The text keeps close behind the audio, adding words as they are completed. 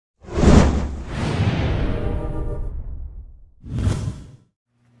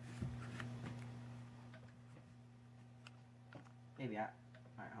Maybe I.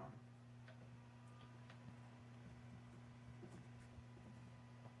 Alright, hold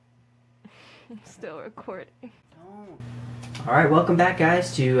on. Still recording. Alright, welcome back,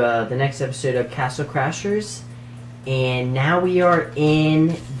 guys, to the next episode of Castle Crashers. And now we are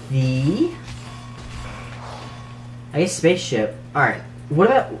in the, I guess, spaceship. Alright,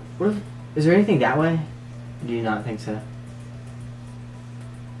 what if, is there anything that way? Do you not think so?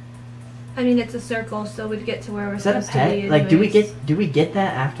 I mean, it's a circle, so we'd get to where we're supposed to be anyways. Like, do we get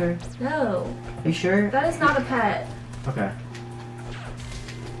that after? No. You sure? That is not a pet. Okay.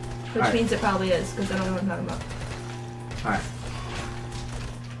 Which means it probably is, because I don't know what I'm talking about. Alright.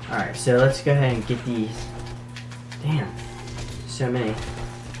 Alright, so let's go ahead and get these. Damn. So many.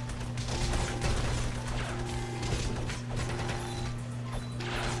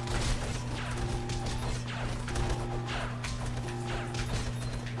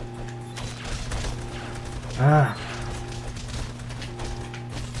 Ah.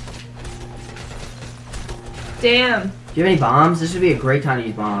 Damn. Do you have any bombs? This would be a great time to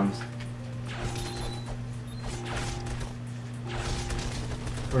use bombs.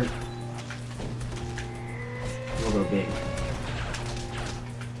 We'll go big.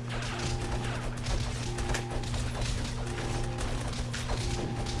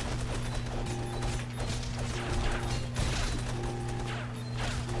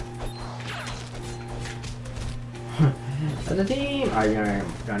 As a team! Alright, you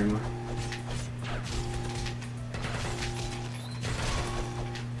got anymore.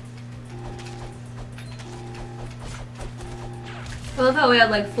 I love how we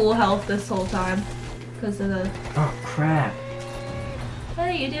had like full health this whole time because of the. Oh crap!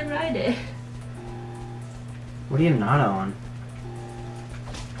 Hey, you did ride it. What are you not on?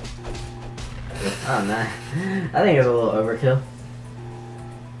 I don't know. I think it's a little overkill.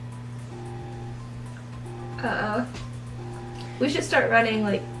 We should start running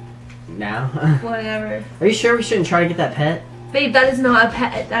like. Now? Whatever. Are you sure we shouldn't try to get that pet? Babe, that is not a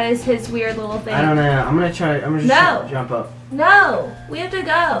pet. That is his weird little thing. I don't know. I'm gonna try. I'm gonna just jump up. No! We have to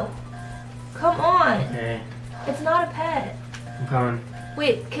go. Come on. Okay. It's not a pet. I'm coming.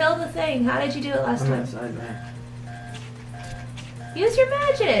 Wait, kill the thing. How did you do it last time? Side back. Use your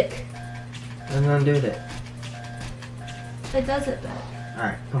magic. Nothing to do with it. It does it better.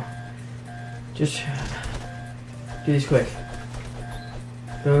 Alright, go. Just do this quick.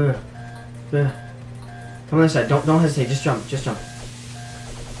 Go. Come on this side. Don't hesitate. Just jump. Just jump.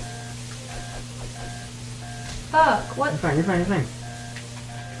 Fuck, what? You're fine.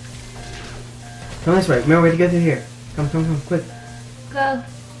 Come this way. Remember, we have to go through here. Come, quick. Go.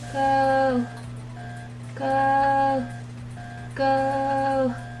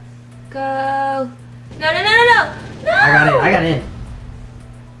 No.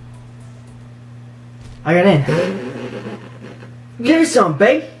 I got in. Give me some,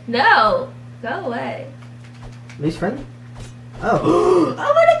 babe. No. Go away. Are these friendly? Oh. I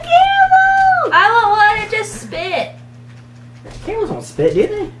want a camel! I want one to just spit. Camels don't spit, do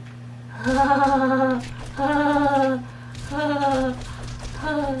they?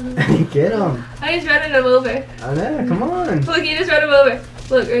 Get him. I just running him over. I know, come on. Look, you just run him over.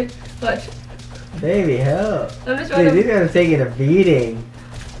 Look, right? Watch. Baby, help. I'm just running. Dude, these guys are taking a beating.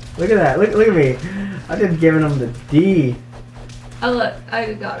 Look at that. Look at me. I'm just giving them the D. Oh, look.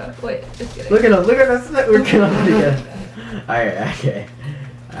 I got him. Wait, just kidding. Look at them. Look at us. We're killing together. Alright, okay.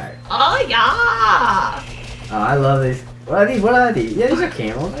 Alright. Oh, yeah. Oh, I love these. What are these? Yeah, these are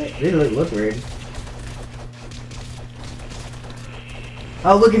camels. They look weird.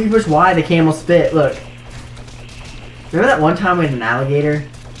 Oh, look, if you push Y, the camel spit. Look. Remember that one time we had an alligator?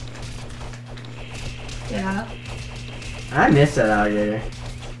 Yeah. I miss that alligator.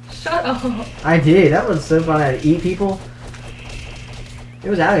 Shut up. I did. That was so fun. I'd eat people. It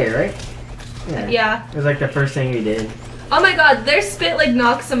was alligator, right? Yeah. It was like the first thing we did. Oh my god, their spit like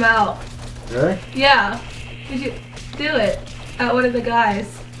knocks them out. Really? Yeah. Did you do it at one of the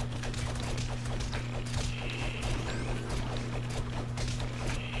guys?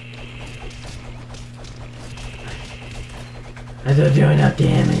 I don't do enough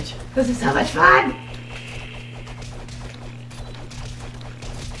damage. This is so much fun!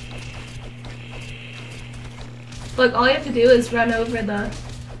 Look, all you have to do is run over the...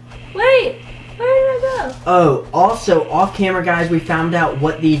 Wait! Where did I go? Oh, also, off camera, guys, we found out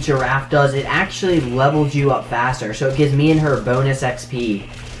what the giraffe does. It actually levels you up faster, so it gives me and her bonus XP,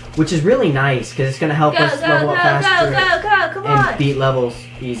 which is really nice, because it's going to help us level up faster come on! and beat levels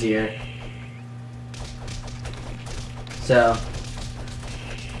easier. So...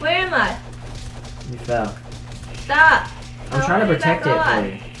 Where am I? You fell. Stop! I'm trying to protect it for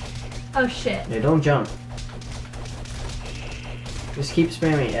you. Oh shit. Yeah, don't jump. Just keep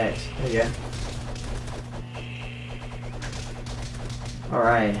spamming X. There you go.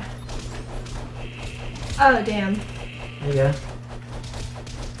 Alright. Oh, damn. There you go.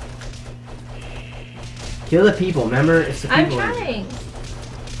 Kill the people, remember? It's the people. I'm trying.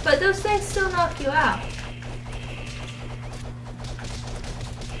 But those things still knock you out.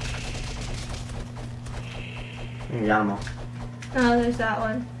 You got them all. Oh, there's that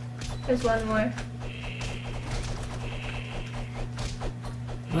one. There's one more.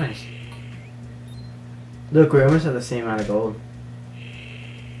 Nice. Look, we almost have the same amount of gold.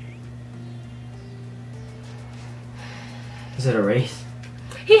 Is it a race?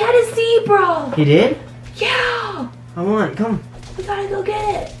 He had a zebra! He did? Yeah! I want, come. We gotta go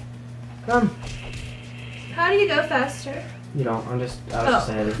get it. Come. How do you go faster? You don't, I was just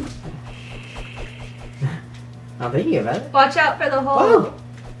ahead. I'm thinking about it. Watch out for the hole. Oh!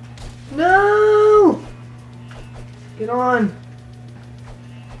 No! Get on.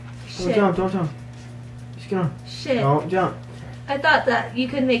 Shit. Don't jump. Just get on. Shit. Don't jump. I thought that you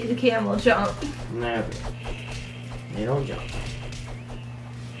could make the camel jump. No. They don't jump.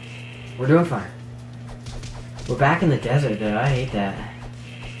 We're doing fine. We're back in the desert though, I hate that.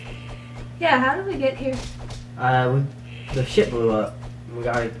 Yeah, how did we get here? The ship blew up. We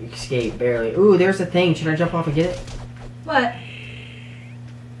gotta escape, barely. Ooh, there's a thing. Should I jump off and get it? What?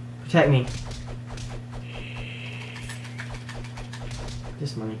 Protect me.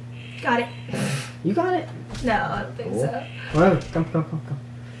 This money. Got it. You got it? No, I don't think so. Whatever. Come.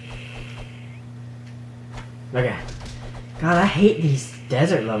 Okay. God, I hate these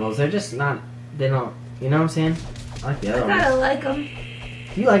desert levels. They're just not, they don't, you know what I'm saying? I like the other I ones. kinda like them.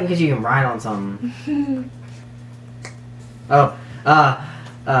 You like them because you can ride on something. Oh,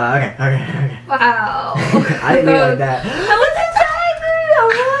 okay. Wow. I didn't mean it like that. I was attacking! I'm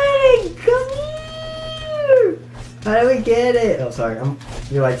running! Come here! How do we get it? Oh, sorry.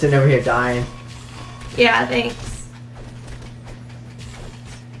 You're like sitting over here dying. Yeah, thanks.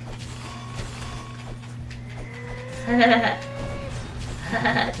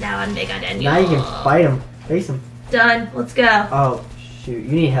 Now I'm bigger than you. Now you can fight him. Face him. Done. Let's go. Oh, shoot.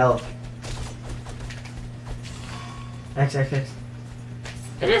 You need health. X. I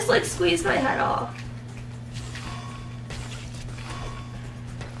just like squeezed my head off.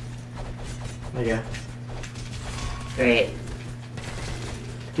 There you go. Great.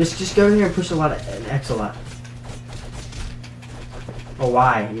 Just go in here and push an X a lot. Or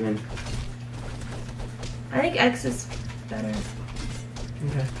Y, even. I think X is better.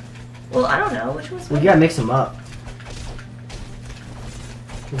 Okay. Well, I don't know. Which one's Well, better? you gotta mix them up.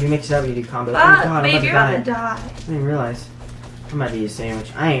 If you mix it up, you do combo. Ah, oh, God, babe, you're I'm about to die. I didn't realize. I might be a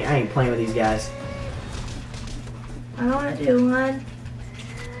sandwich. I ain't playing with these guys. I don't want to do one.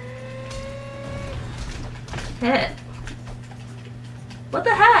 What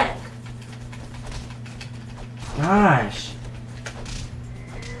the heck? Gosh.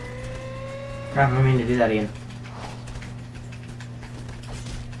 Crap, I mean to do that again.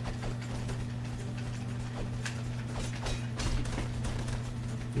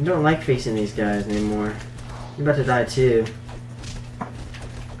 I don't like facing these guys anymore. You're about to die too.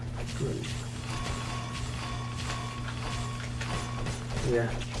 Yeah.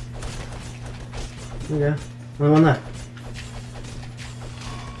 There you go. Only one left.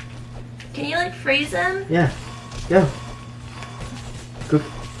 Can you like freeze him? Yeah. Go. Go.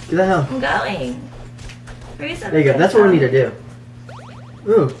 Get the hell. I'm going. Freeze him. There you go. That's what we need to do.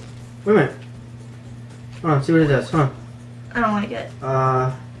 Ooh. Wait a minute. Hold on. See what it does. Hold on. I don't like it.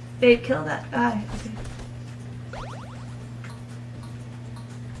 Babe, kill that guy. Okay.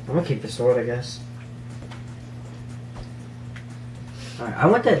 I'm gonna keep the sword, I guess. Alright, I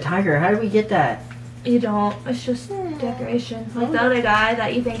want that tiger. How do we get that? You don't. It's just decoration. Like the other guy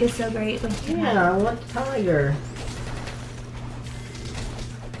that you think is so great. Like, Yeah, I want the tiger.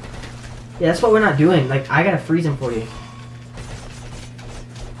 Yeah, that's what we're not doing. Like, I gotta freeze him for you.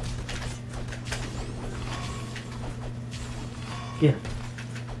 Yeah.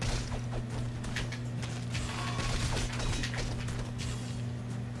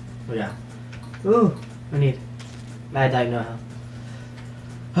 Oh yeah. Ooh, I need mad dog, no health.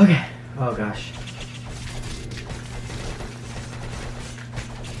 Okay. Oh gosh.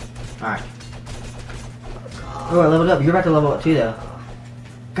 Alright. Oh, I leveled up. You're about to level up too, though.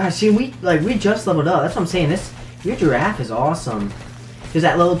 Guys, see, we just leveled up. That's what I'm saying. Your giraffe is awesome. Because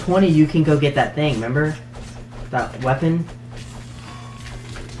at level 20, you can go get that thing. Remember that weapon?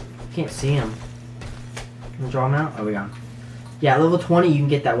 Can't see him. Can we draw him out? Oh, we got him. Yeah, at level 20, you can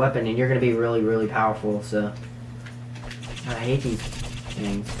get that weapon, and you're gonna be really, really powerful. So I hate these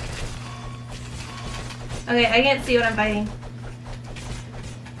things. Okay, I can't see what I'm fighting.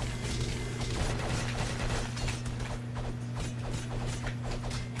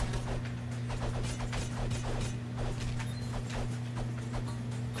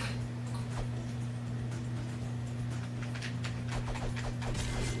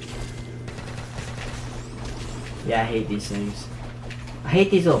 Yeah, I hate these things. I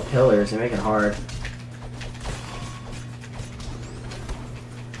hate these little pillars. They make it hard.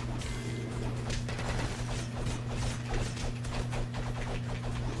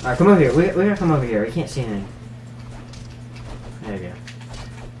 Alright, come over here. We gotta come over here. We can't see anything. There you go.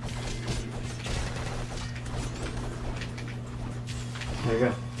 There you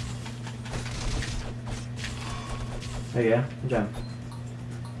go. There you go. Good job.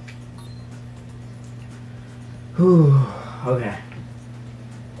 Whew. Okay.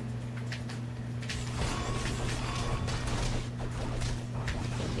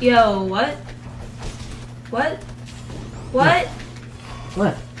 Yo, what? What? What?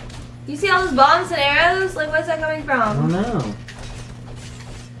 What? You see all those bombs and arrows? Like, where's that coming from? I don't know.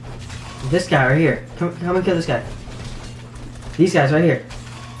 This guy right here. Come and kill this guy. These guys right here.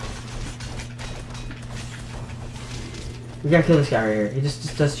 We gotta kill this guy right here. He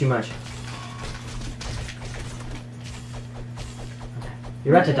just does too much. Okay.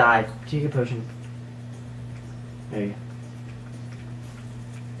 You're about to die. Take a potion. There you go.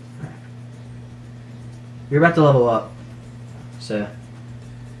 Alright. You're about to level up. So.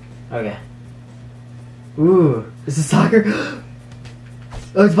 Okay. Ooh. This is soccer. Oh,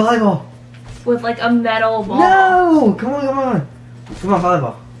 it's volleyball. With like a metal ball. No! Come on, come on. Come on,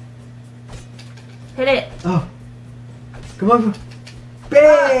 volleyball. Hit it. Oh. Come on.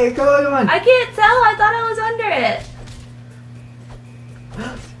 Bang! Come on, come on. I can't tell. I thought I was under it.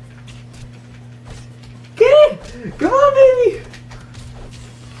 Get it! Come on, baby!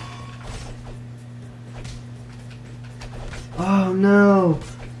 Oh, no.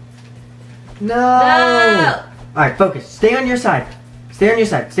 No! Alright, focus. Stay on your side. Stay on your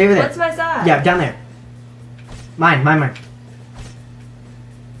side. Stay over there. What's my side? Yeah, down there. Mine.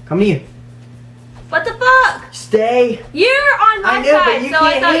 Come to you. What the fuck? Stay. You're on my I know, side, but you so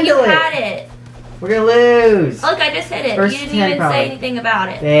I can't thought you handle it. had it. We're gonna lose. Look, I just hit it. First you didn't 10 even probably. say anything about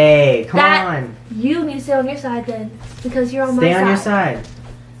it. Hey, come on. You need to stay on your side then, because you're on Stay my on your side.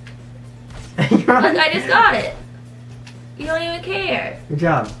 side. You're on Look, I just got it. You don't even care. Good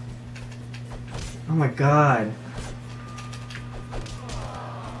job. Oh my god.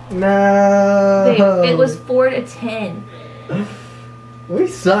 No. Babe, it was 4-10. We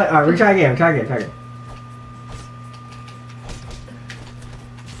suck. Alright, we try again. Try again.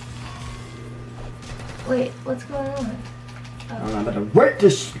 Wait, what's going on? I don't know, I'm about to work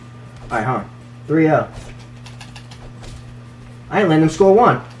this. Alright, hold on. 3-0. I ain't letting them score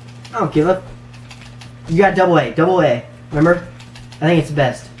 1. I don't give up. You got double A. Remember? I think it's the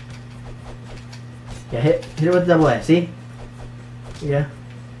best. Yeah, hit it with double A. See? Yeah.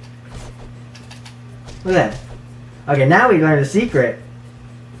 Look at that. Okay, now we learned the secret.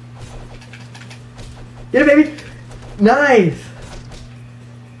 Get it, baby! Nice!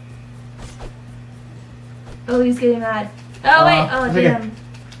 Oh, he's getting mad. Oh, wait. Oh, it's okay. damn.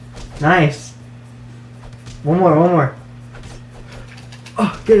 Nice. One more.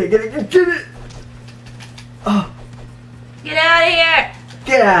 Oh, get it! Oh. Get out of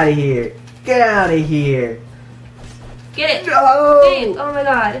here! Get out of here! Get it! No! Babe, oh my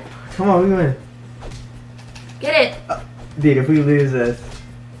god. Come on, we win. Get it! Dude, if we lose this.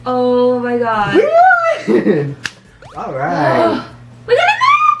 Oh my god. We won! Alright. We got a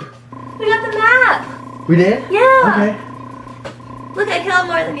map! We got the map! We did? Yeah! Okay. Look, I killed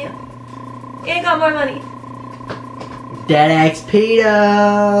more than you. And got more money. Dead XP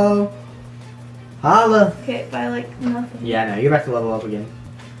though! Holla! Okay, by like nothing. Yeah, no, you're about to level up again.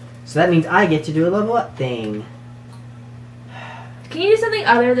 So that means I get to do a level up thing. Can you do something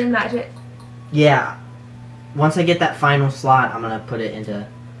other than magic? Yeah. Once I get that final slot, I'm gonna put it into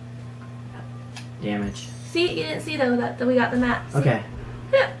damage. See, you didn't see though that we got the map. See? Okay.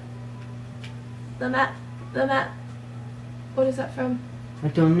 Yeah. The map. What is that from? I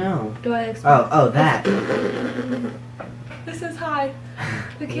don't know. Do I explain? Oh, that. This is high.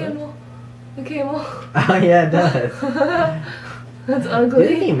 The camel. The camel. Oh yeah, it does. That's ugly.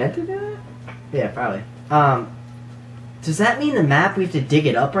 Did he meant to do that? Yeah, probably. Does that mean the map, we have to dig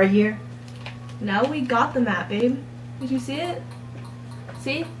it up right here? No, we got the map, babe. Did you see it?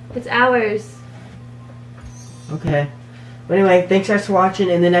 See? It's ours. Okay. But anyway, thanks guys for watching.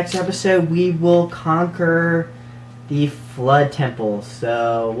 In the next episode, we will conquer the Flood Temple.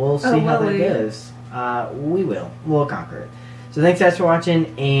 So we'll see how that goes. We will. We'll conquer it. So thanks guys for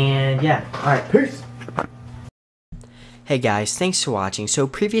watching, and yeah. Alright, peace! Hey guys, thanks for watching. So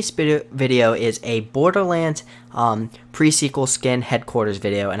previous video is a Borderlands pre-sequel skin headquarters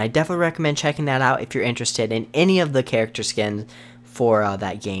video, and I definitely recommend checking that out if you're interested in any of the character skins for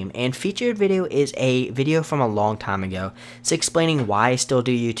that game. And featured video is a video from a long time ago. It's explaining why I still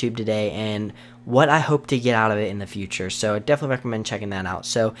do YouTube today and what I hope to get out of it in the future. So I definitely recommend checking that out.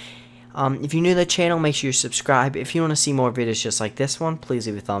 So if you're new to the channel, make sure you subscribe. If you want to see more videos just like this one, please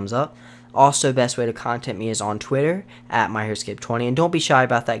leave a thumbs up. Also, best way to contact me is on Twitter at MyHeroescape20. And don't be shy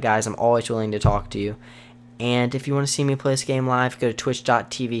about that, guys. I'm always willing to talk to you. And if you want to see me play this game live, go to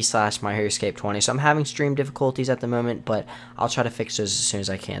twitch.tv/MyHeroescape20. So I'm having stream difficulties at the moment, but I'll try to fix those as soon as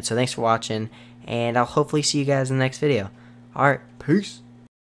I can. So thanks for watching, and I'll hopefully see you guys in the next video. Alright, peace.